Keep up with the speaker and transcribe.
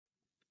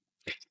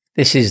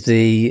This is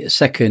the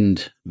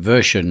second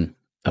version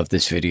of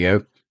this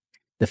video.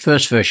 The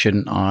first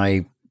version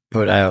I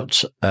put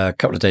out a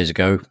couple of days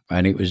ago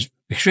and it was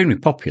extremely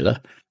popular.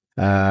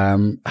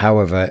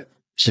 However,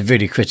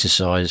 severely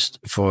criticised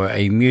for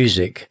a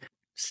music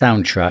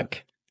soundtrack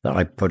that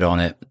I put on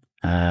it.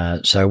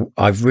 So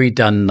I've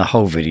redone the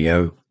whole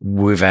video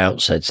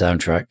without said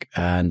soundtrack.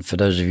 And for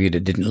those of you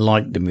that didn't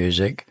like the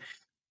music,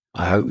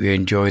 I hope you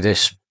enjoy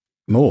this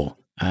more.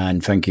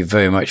 And thank you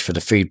very much for the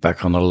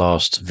feedback on the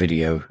last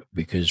video,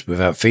 because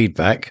without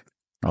feedback,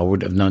 I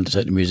wouldn't have known to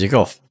take the music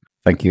off.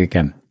 Thank you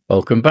again.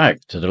 Welcome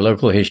back to the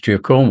local history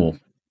of Cornwall.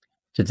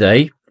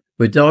 Today,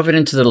 we're diving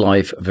into the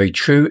life of a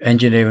true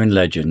engineering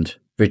legend,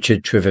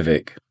 Richard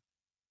Trevithick.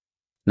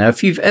 Now,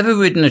 if you've ever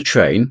ridden a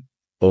train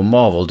or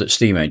marvelled at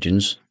steam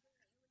engines,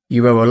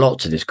 you owe a lot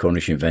to this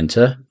Cornish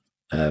inventor,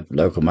 a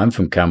local man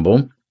from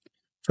Camborne.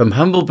 From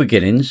humble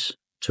beginnings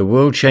to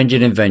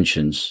world-changing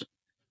inventions,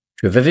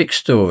 Trevithick's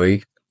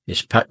story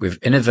is packed with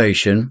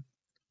innovation,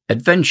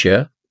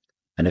 adventure,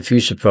 and a few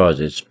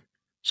surprises.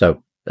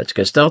 So, let's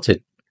get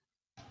started.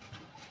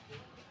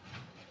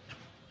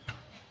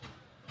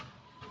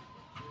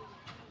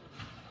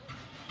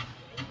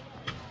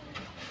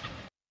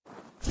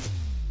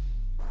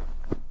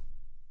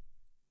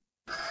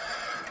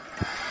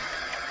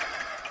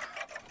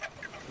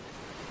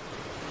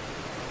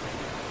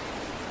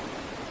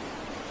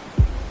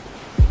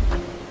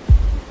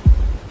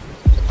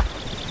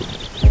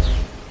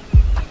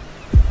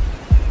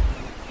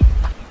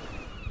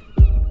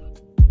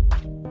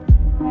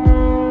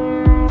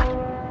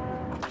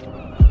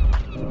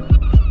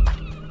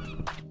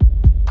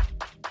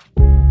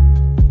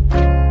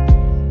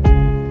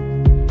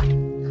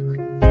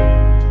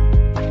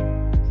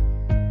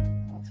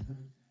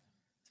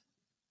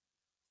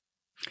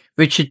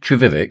 Richard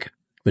Trevithick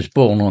was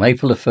born on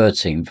April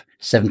 13th,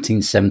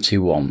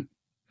 1771,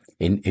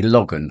 in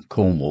Ilogan,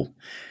 Cornwall,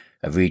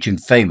 a region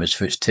famous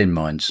for its tin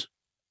mines.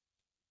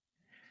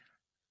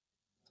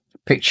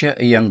 Picture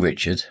a young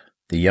Richard,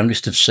 the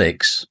youngest of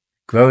six,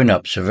 growing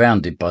up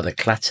surrounded by the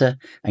clatter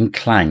and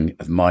clang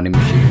of mining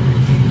machinery.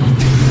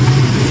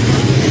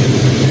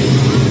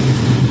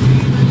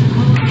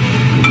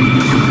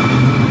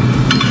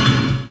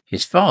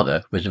 His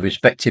father was a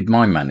respected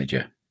mine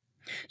manager,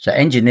 so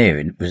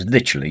engineering was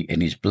literally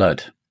in his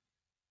blood.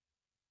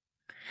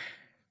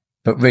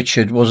 But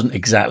Richard wasn't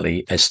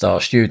exactly a star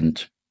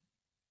student.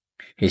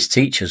 His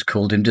teachers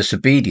called him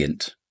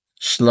disobedient,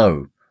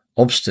 slow,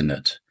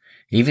 obstinate.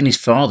 Even his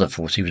father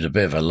thought he was a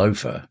bit of a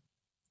loafer.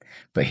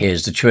 But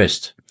here's the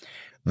twist.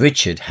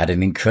 Richard had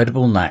an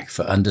incredible knack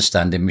for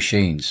understanding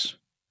machines.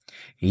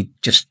 He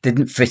just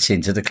didn't fit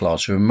into the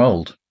classroom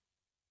mould.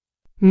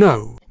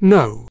 No,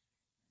 no.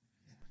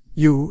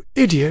 You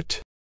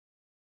idiot.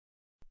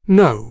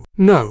 No,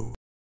 no.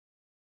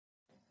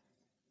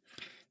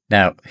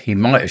 Now, he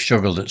might have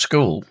struggled at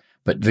school,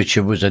 but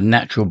Richard was a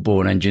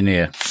natural-born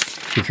engineer.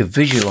 He could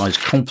visualise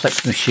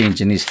complex machines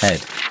in his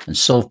head and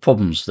solve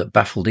problems that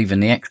baffled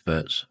even the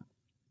experts.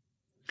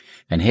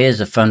 And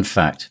here's a fun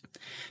fact.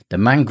 The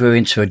man grew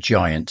into a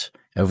giant,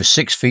 over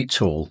 6 feet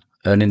tall,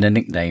 earning the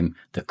nickname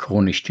the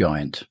Cornish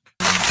Giant.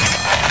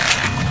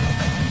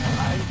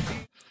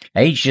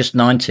 Aged just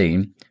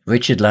 19,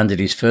 Richard landed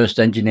his first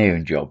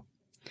engineering job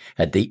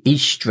at the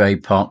East Stray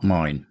Park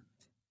mine.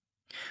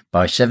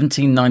 By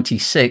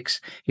 1796,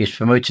 he was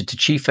promoted to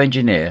chief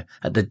engineer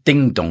at the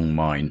Ding Dong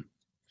mine.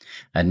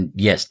 And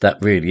yes,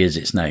 that really is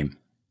its name.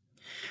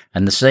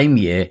 And the same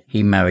year,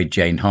 he married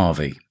Jane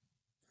Harvey,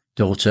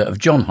 daughter of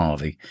John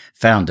Harvey,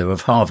 founder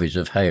of Harveys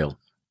of Hale.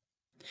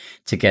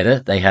 Together,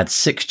 they had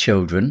 6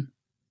 children,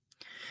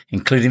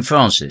 including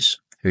Francis,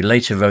 who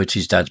later wrote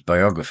his dad's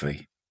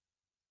biography.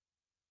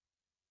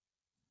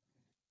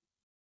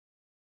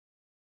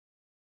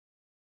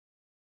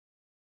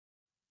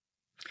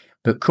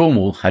 But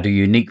Cornwall had a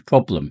unique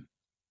problem.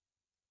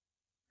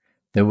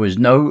 There was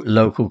no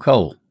local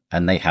coal,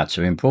 and they had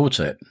to import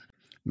it,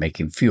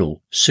 making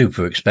fuel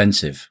super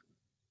expensive.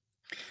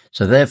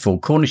 So therefore,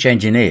 Cornish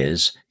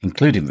engineers,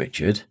 including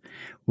Richard,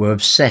 were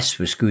obsessed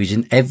with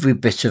squeezing every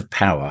bit of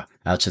power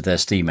out of their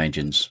steam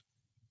engines.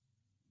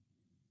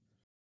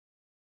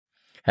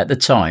 At the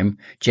time,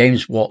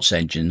 James Watt's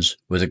engines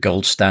were the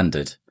gold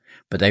standard,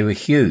 but they were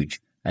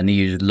huge and they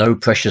used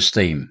low-pressure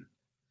steam.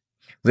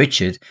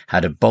 Richard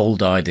had a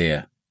bold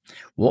idea.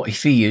 What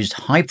if he used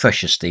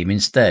high-pressure steam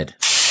instead?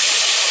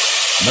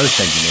 Most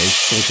engineers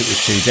thought it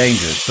was too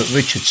dangerous, but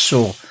Richard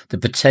saw the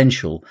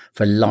potential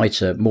for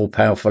lighter, more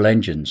powerful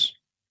engines.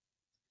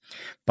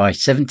 By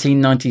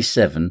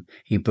 1797,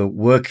 he built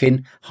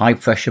working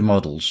high-pressure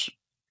models,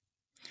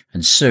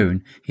 and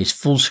soon his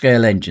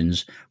full-scale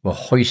engines were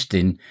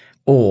hoisting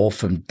ore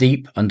from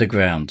deep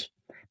underground.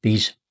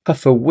 These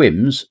puffer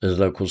whims, as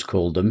locals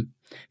called them,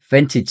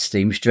 vented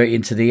steam straight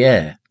into the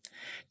air.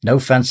 No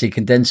fancy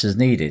condensers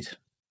needed.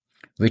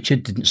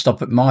 Richard didn't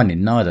stop at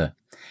mining neither.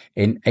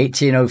 In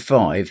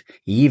 1805,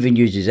 he even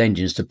used his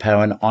engines to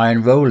power an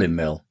iron rolling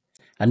mill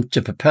and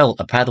to propel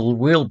a paddle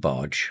wheel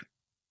barge.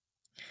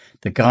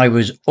 The guy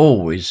was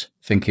always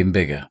thinking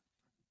bigger.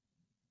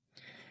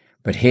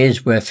 But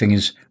here's where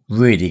things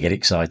really get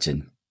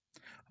exciting.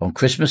 On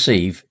Christmas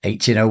Eve,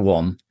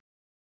 1801,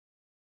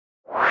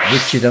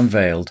 Richard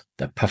unveiled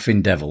the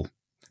Puffin Devil,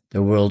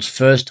 the world's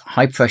first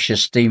high-pressure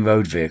steam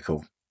road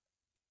vehicle.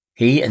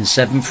 He and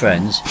 7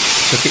 friends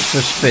took it for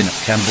a spin up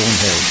Camborne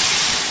Hill,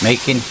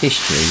 making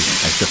history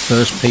as the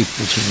first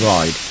people to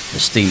ride a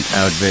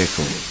steam-powered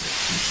vehicle.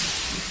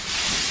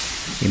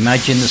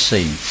 Imagine the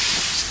scene: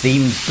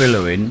 steam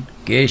billowing,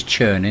 gears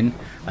churning,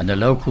 and the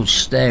locals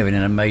staring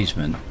in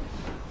amazement.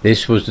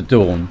 This was the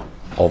dawn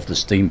of the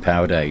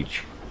steam-powered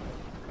age.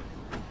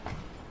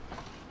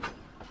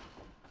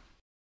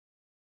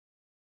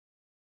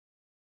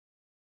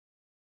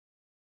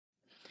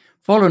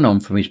 Following on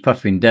from his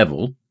Puffin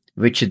Devil,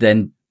 Richard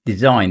then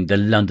designed the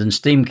London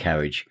steam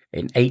carriage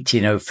in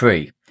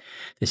 1803.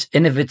 This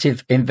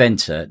innovative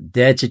inventor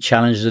dared to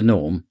challenge the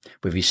norm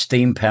with his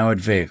steam-powered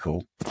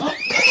vehicle.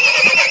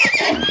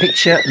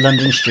 Picture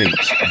London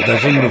streets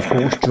buzzing with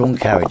horse-drawn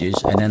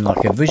carriages, and then,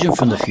 like a vision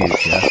from the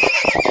future,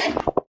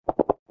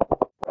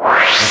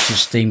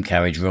 Richard's steam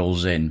carriage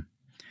rolls in.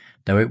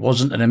 Though it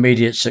wasn't an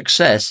immediate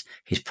success,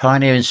 his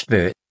pioneering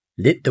spirit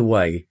lit the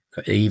way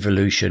for the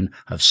evolution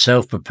of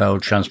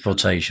self-propelled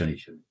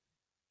transportation.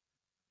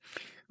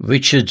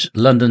 Richard's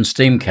London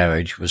steam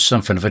carriage was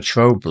something of a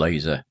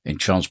trailblazer in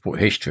transport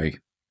history.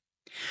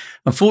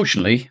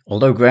 Unfortunately,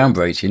 although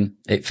groundbreaking,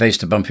 it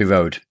faced a bumpy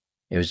road.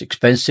 It was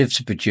expensive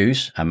to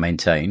produce and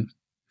maintain.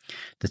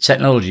 The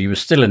technology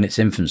was still in its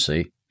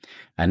infancy,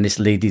 and this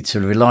led to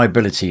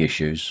reliability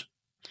issues.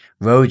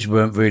 Roads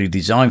weren't really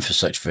designed for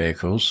such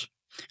vehicles,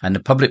 and the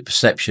public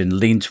perception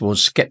leaned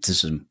towards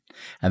scepticism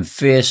and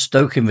fear,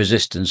 stoking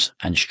resistance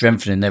and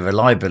strengthening their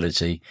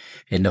reliability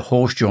in the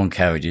horse-drawn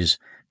carriages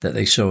that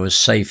they saw as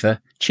safer,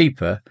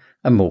 cheaper,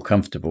 and more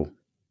comfortable.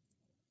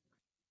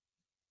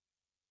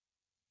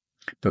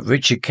 But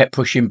Richard kept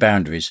pushing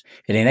boundaries,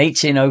 and in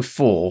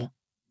 1804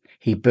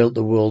 he built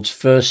the world's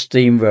first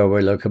steam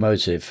railway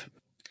locomotive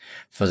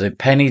for the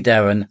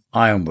Darren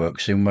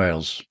Ironworks in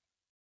Wales.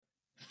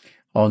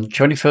 On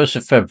 21st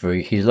of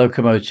February, his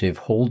locomotive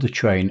hauled the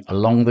train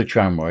along the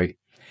tramway,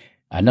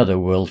 another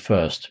world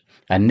first,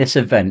 and this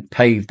event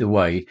paved the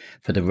way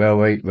for the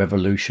railway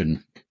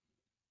revolution.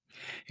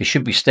 It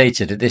should be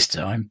stated at this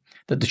time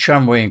that the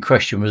tramway in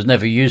question was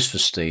never used for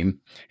steam,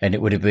 and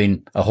it would have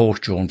been a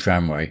horse-drawn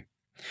tramway.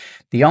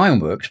 The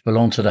ironworks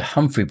belonged to the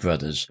Humphrey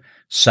brothers,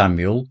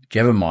 Samuel,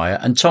 Jeremiah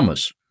and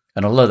Thomas,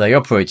 and although they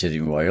operated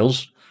in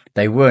Wales,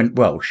 they weren't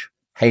Welsh,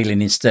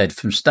 hailing instead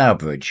from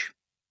Stourbridge.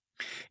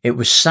 It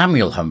was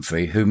Samuel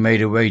Humphrey who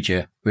made a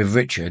wager with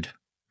Richard,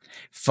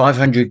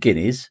 500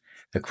 guineas,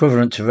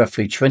 equivalent to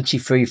roughly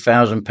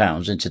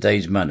 £23,000 in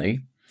today's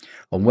money,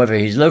 on whether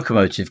his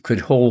locomotive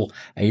could haul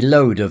a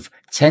load of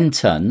 10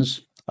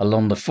 tons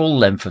along the full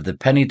length of the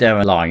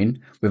Darren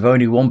line with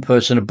only one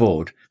person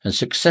aboard and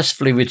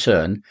successfully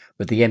return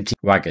with the empty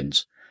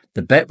wagons.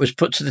 The bet was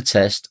put to the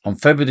test on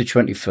February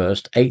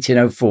 21st,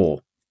 1804.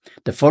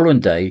 The following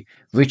day,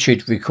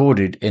 Richard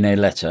recorded in a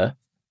letter,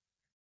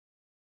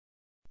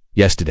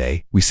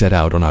 "Yesterday, we set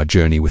out on our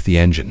journey with the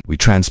engine. We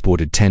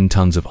transported 10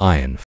 tons of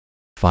iron,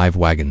 5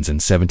 wagons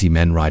and 70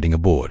 men riding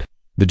aboard.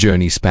 The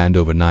journey spanned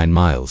over 9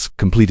 miles,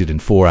 completed in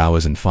 4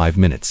 hours and 5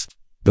 minutes,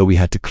 though we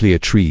had to clear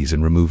trees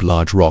and remove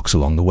large rocks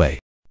along the way.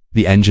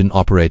 The engine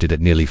operated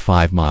at nearly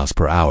 5 miles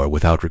per hour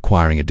without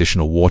requiring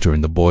additional water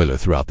in the boiler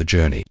throughout the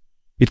journey.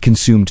 It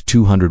consumed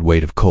 200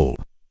 weight of coal.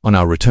 On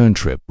our return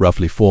trip,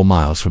 roughly 4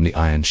 miles from the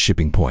iron's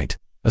shipping point,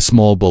 a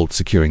small bolt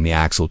securing the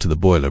axle to the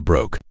boiler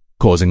broke,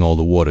 causing all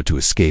the water to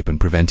escape and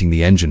preventing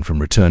the engine from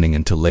returning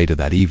until later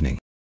that evening."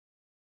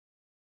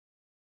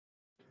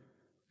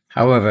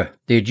 However,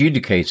 the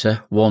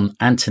adjudicator, one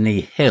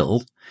Anthony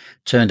Hill,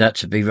 turned out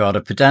to be rather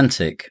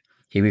pedantic.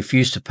 He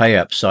refused to pay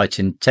up,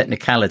 citing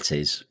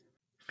technicalities,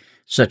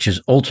 such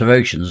as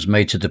alterations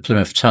made to the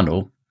Plymouth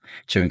Tunnel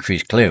to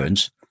increase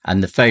clearance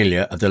and the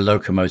failure of the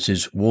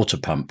locomotive's water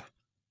pump.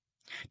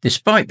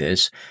 Despite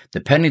this, the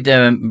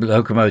Darren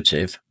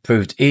locomotive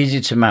proved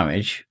easier to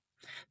manage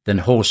than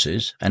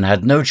horses and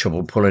had no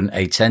trouble pulling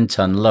a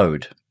 10-ton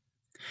load.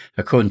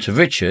 According to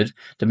Richard,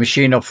 the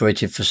machine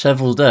operated for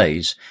several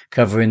days,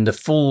 covering the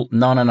full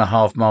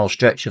 9.5-mile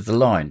stretch of the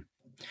line.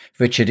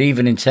 Richard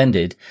even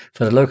intended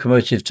for the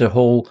locomotive to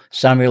haul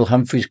Samuel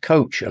Humphrey's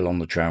coach along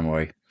the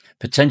tramway,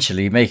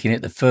 potentially making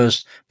it the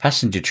first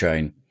passenger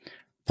train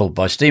pulled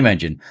by steam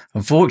engine.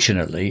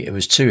 Unfortunately, it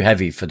was too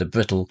heavy for the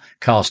brittle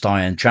cast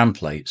iron tram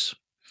plates.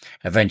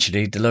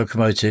 Eventually, the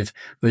locomotive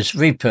was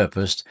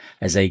repurposed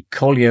as a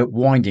collier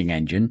winding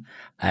engine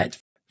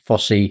at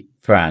Fosse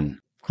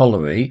Fran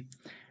colliery,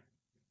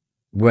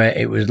 where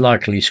it was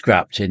likely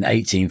scrapped in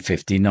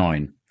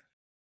 1859.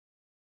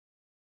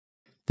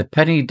 The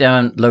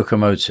Darren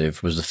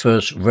locomotive was the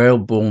first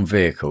rail-borne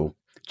vehicle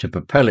to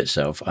propel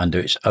itself under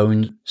its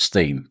own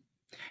steam.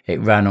 It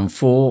ran on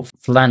 4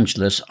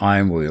 flangeless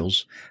iron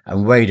wheels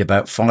and weighed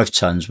about 5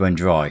 tons when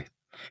dry.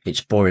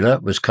 Its boiler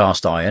was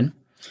cast iron,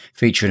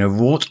 featuring a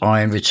wrought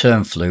iron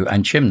return flue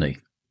and chimney.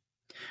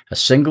 A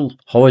single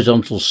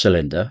horizontal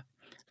cylinder,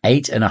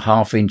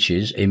 8.5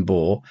 inches in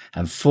bore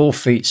and 4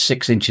 feet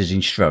 6 inches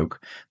in stroke,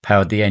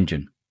 powered the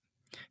engine.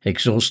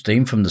 Exhaust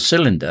steam from the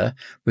cylinder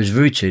was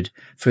routed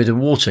through the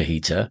water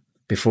heater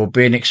before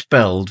being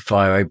expelled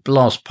via a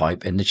blast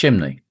pipe in the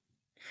chimney.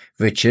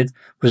 Richard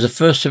was the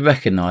first to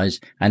recognise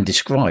and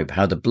describe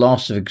how the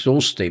blast of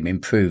exhaust steam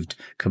improved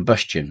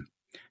combustion.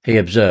 He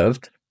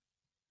observed,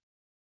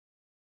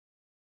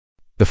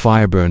 "The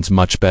fire burns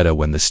much better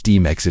when the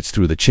steam exits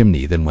through the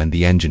chimney than when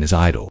the engine is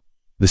idle.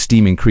 The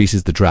steam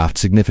increases the draft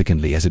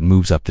significantly as it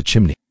moves up the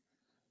chimney."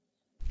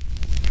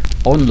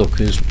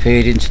 Onlookers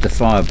peered into the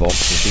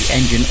firebox as the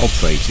engine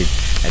operated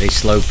at a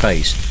slow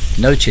pace,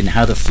 noting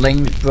how the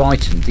flames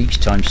brightened each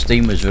time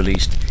steam was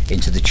released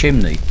into the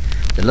chimney.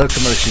 The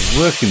locomotive's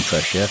working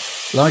pressure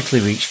likely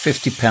reached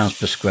 50 pounds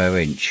per square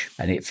inch,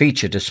 and it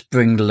featured a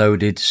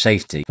spring-loaded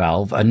safety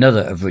valve,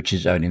 another of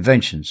Richard's own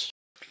inventions.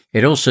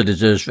 It also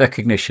deserves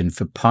recognition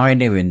for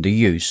pioneering the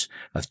use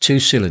of 2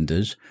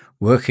 cylinders,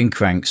 working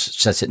cranks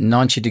set at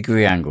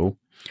 90-degree angle,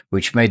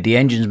 which made the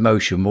engine's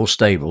motion more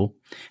stable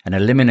and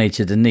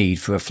eliminated the need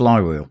for a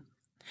flywheel.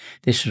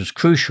 This was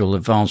crucial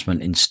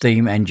advancement in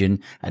steam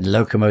engine and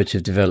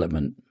locomotive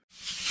development.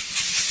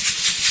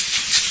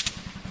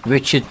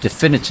 Richard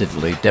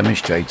definitively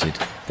demonstrated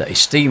that a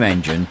steam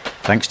engine,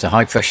 thanks to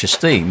high-pressure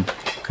steam,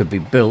 could be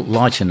built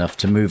light enough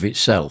to move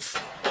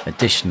itself.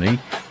 Additionally,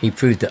 he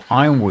proved that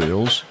iron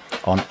wheels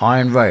on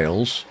iron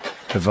rails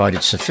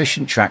provided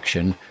sufficient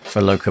traction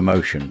for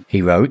locomotion.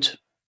 He wrote,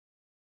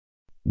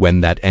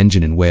 "When that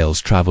engine in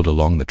Wales travelled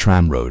along the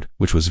tram road,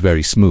 which was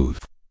very smooth,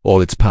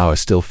 all its power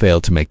still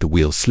failed to make the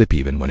wheels slip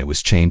even when it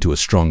was chained to a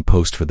strong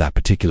post for that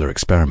particular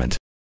experiment."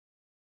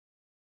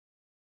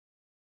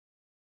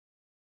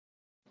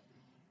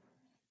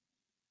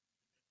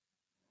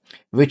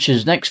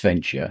 Richard's next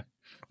venture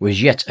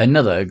was yet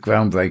another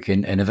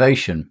groundbreaking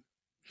innovation.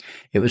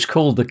 It was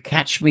called the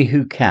Catch Me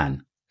Who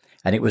Can,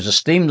 and it was a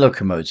steam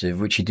locomotive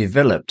which he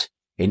developed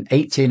in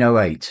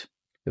 1808.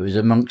 It was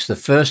amongst the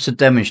first to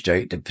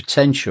demonstrate the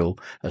potential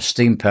of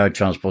steam-powered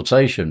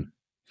transportation.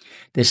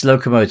 This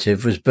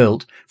locomotive was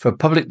built for a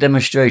public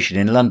demonstration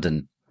in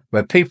London,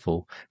 where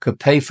people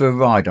could pay for a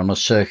ride on a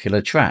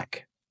circular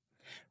track.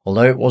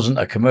 Although it wasn't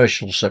a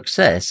commercial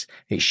success,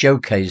 it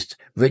showcased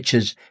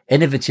Richard's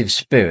innovative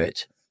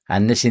spirit,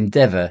 and this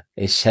endeavour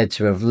is said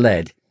to have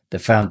laid the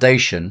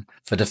foundation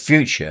for the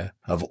future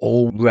of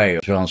all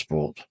rail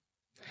transport.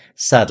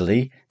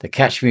 Sadly, the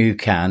Catch Me Who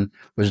Can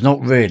was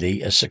not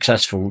really a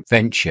successful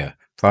venture,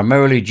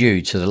 primarily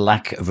due to the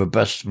lack of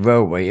robust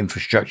railway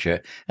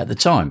infrastructure at the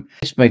time.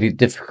 This made it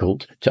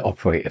difficult to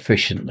operate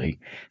efficiently,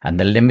 and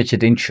the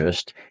limited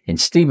interest in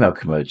steam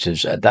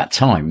locomotives at that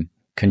time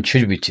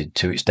contributed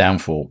to its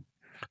downfall.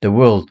 The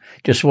world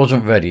just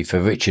wasn't ready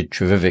for Richard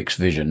Trevithick's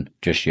vision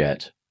just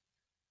yet.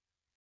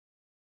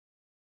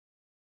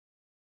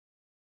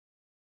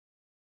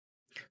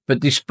 But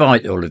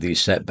despite all of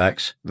these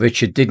setbacks,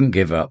 Richard didn't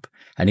give up,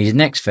 and his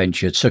next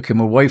venture took him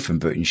away from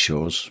Britain's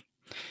shores.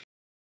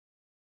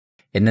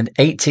 In the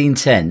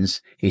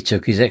 1810s, he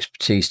took his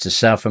expertise to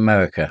South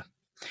America,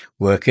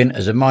 working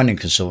as a mining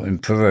consultant in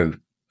Peru.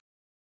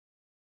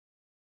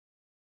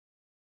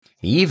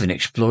 He even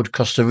explored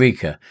Costa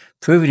Rica,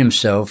 proving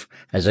himself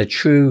as a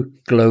true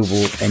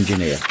global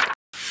engineer,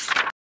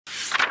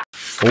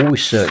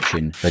 always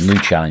searching for new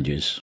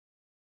challenges.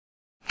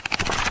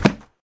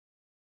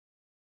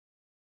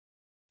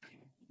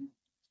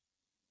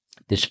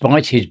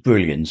 Despite his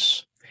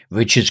brilliance,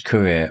 Richard's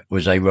career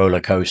was a roller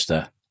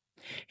coaster.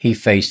 He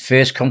faced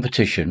fierce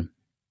competition,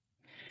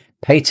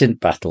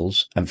 patent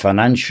battles, and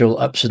financial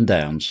ups and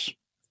downs,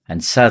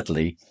 and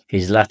sadly,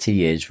 his latter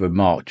years were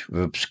marked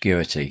with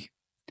obscurity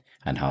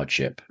and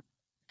hardship.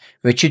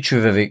 Richard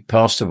Trevithick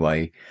passed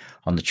away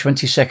on the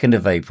 22nd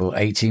of April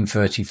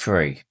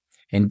 1833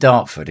 in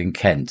Dartford in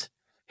Kent.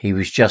 He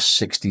was just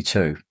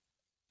 62.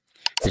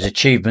 His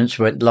achievements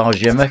went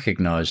largely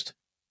unrecognised,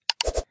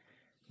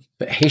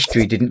 but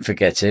history didn't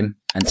forget him,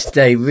 and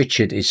today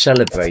Richard is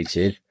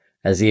celebrated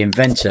as the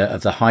inventor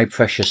of the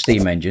high-pressure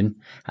steam engine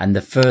and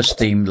the first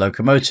steam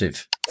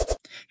locomotive.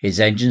 His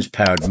engines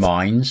powered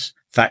mines,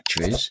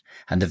 factories,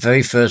 and the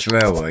very first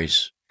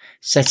railways,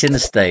 setting the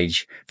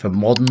stage for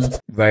modern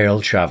rail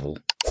travel.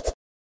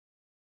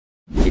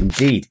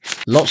 Indeed,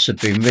 lots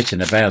have been written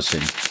about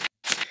him,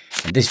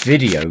 and this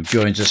video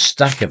joins a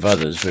stack of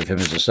others with him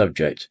as a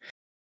subject.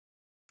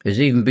 There's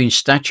even been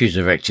statues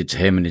erected to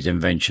him and his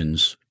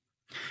inventions.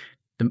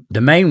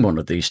 The main one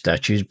of these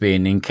statues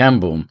being in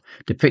Camborne,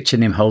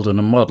 depicting him holding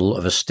a model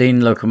of a steam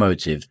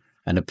locomotive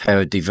and a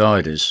pair of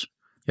dividers.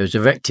 It was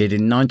erected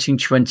in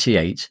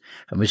 1928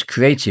 and was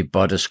created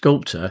by the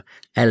sculptor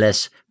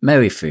L.S.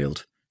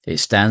 Merrifield. It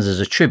stands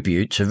as a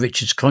tribute to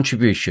Richard's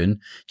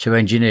contribution to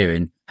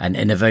engineering and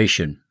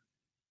innovation.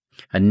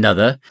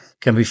 Another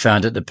can be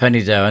found at the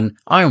Darren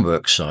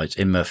Ironworks site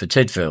in Merthyr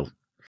Tydfil.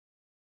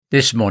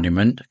 This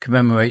monument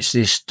commemorates the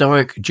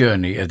historic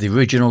journey of the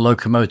original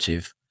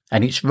locomotive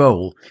and its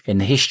role in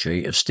the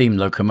history of steam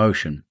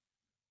locomotion.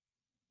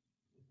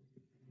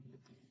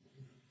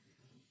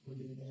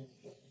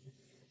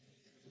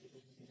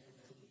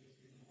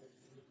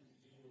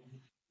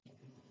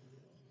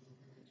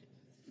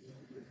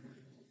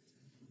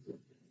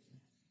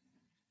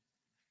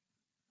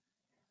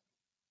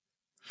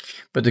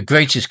 But the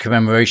greatest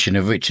commemoration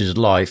of Richard's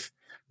life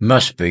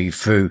must be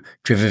through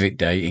Trevithick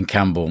Day in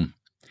Camborne.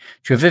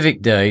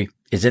 Trevithick Day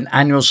is an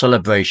annual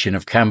celebration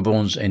of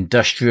Camborne's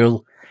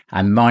industrial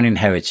and mining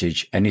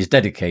heritage and is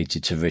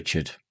dedicated to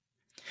Richard.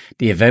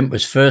 The event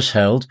was first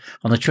held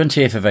on the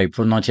 28th of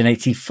April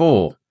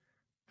 1984.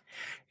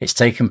 It's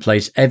taken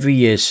place every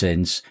year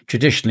since,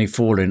 traditionally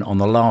falling on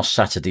the last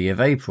Saturday of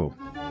April.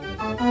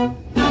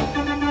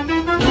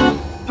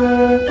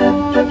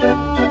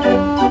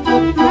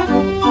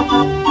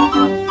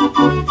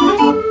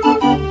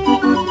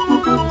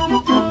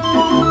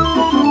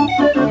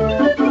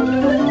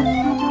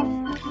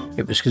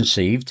 It was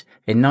conceived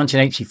in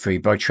 1983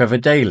 by Trevor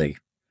Daly,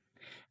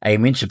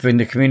 aiming to bring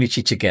the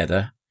community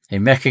together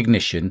in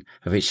recognition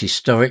of its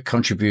historic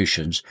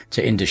contributions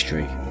to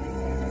industry.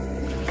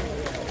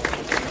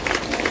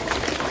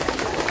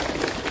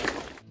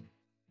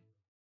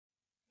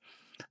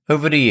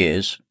 Over the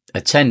years,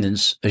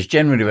 attendance has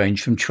generally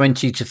ranged from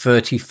 20 to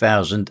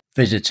 30,000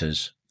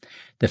 visitors.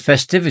 The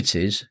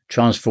festivities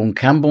transformed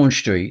Camborne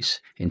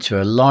streets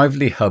into a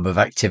lively hub of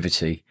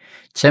activity,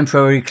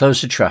 temporarily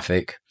closed to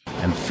traffic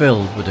and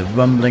filled with the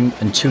rumbling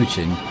and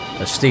tooting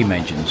of steam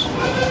engines.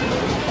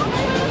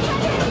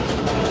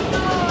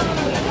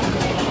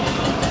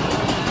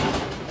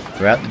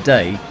 Throughout the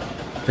day,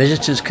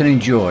 visitors can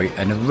enjoy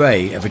an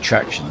array of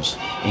attractions,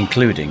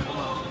 including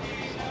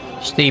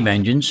steam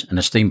engines and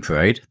a steam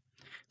parade,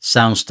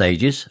 sound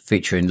stages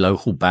featuring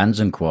local bands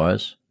and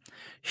choirs,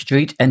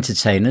 street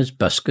entertainers,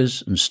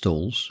 buskers and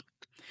stalls,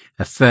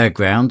 a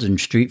fairground and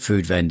street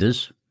food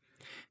vendors,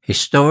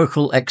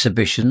 historical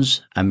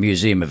exhibitions and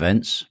museum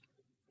events,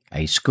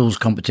 a schools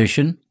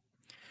competition,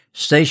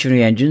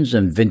 stationary engines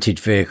and vintage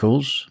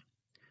vehicles,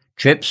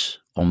 trips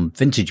on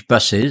vintage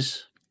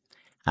buses,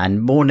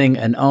 and morning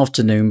and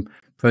afternoon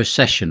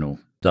processional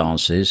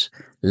dances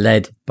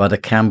led by the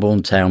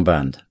Camborne Town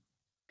Band.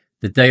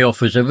 The day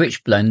offers a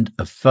rich blend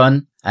of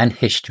fun and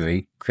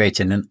history,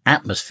 creating an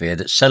atmosphere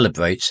that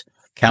celebrates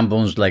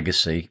Camborne's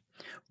legacy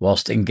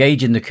whilst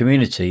engaging the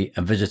community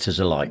and visitors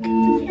alike.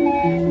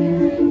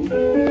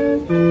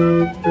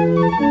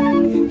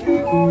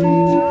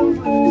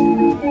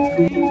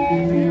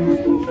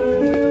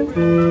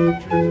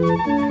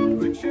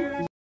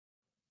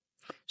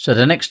 So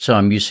the next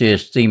time you see a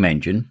steam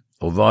engine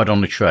or ride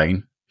on a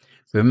train,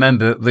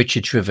 remember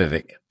Richard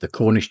Trevithick, the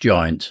Cornish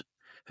giant,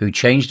 who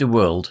changed the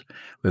world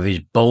with his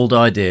bold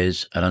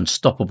ideas and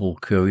unstoppable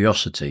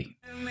curiosity.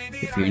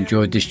 If you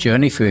enjoyed this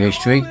journey through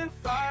history,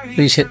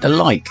 please hit the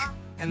like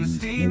and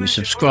maybe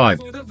subscribe.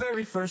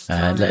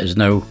 And let us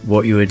know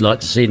what you would like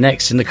to see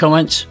next in the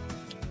comments.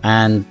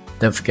 And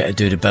don't forget to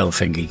do the bell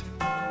thingy.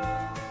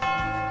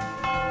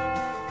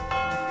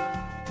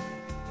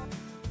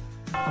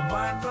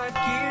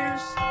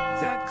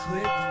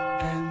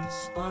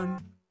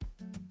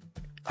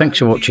 Thanks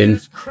for watching,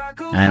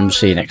 and we'll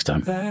see you next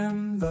time.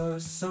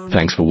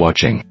 Thanks for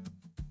watching.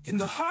 In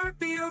the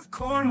heartbeat of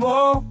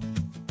Cornwall,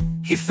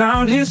 he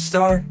found his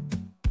start.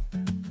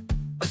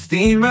 A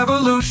steam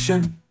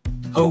revolution,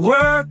 a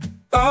work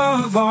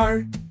of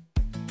art.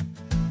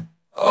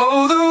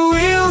 Oh, the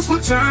wheels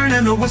would turn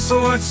and the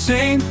whistle would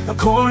sing. A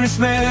Cornish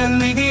man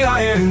lead the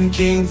Iron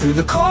King. Through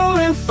the coal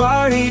and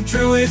fire he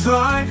drew his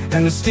line,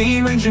 and the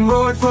steam engine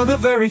roared for the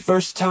very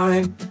first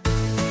time.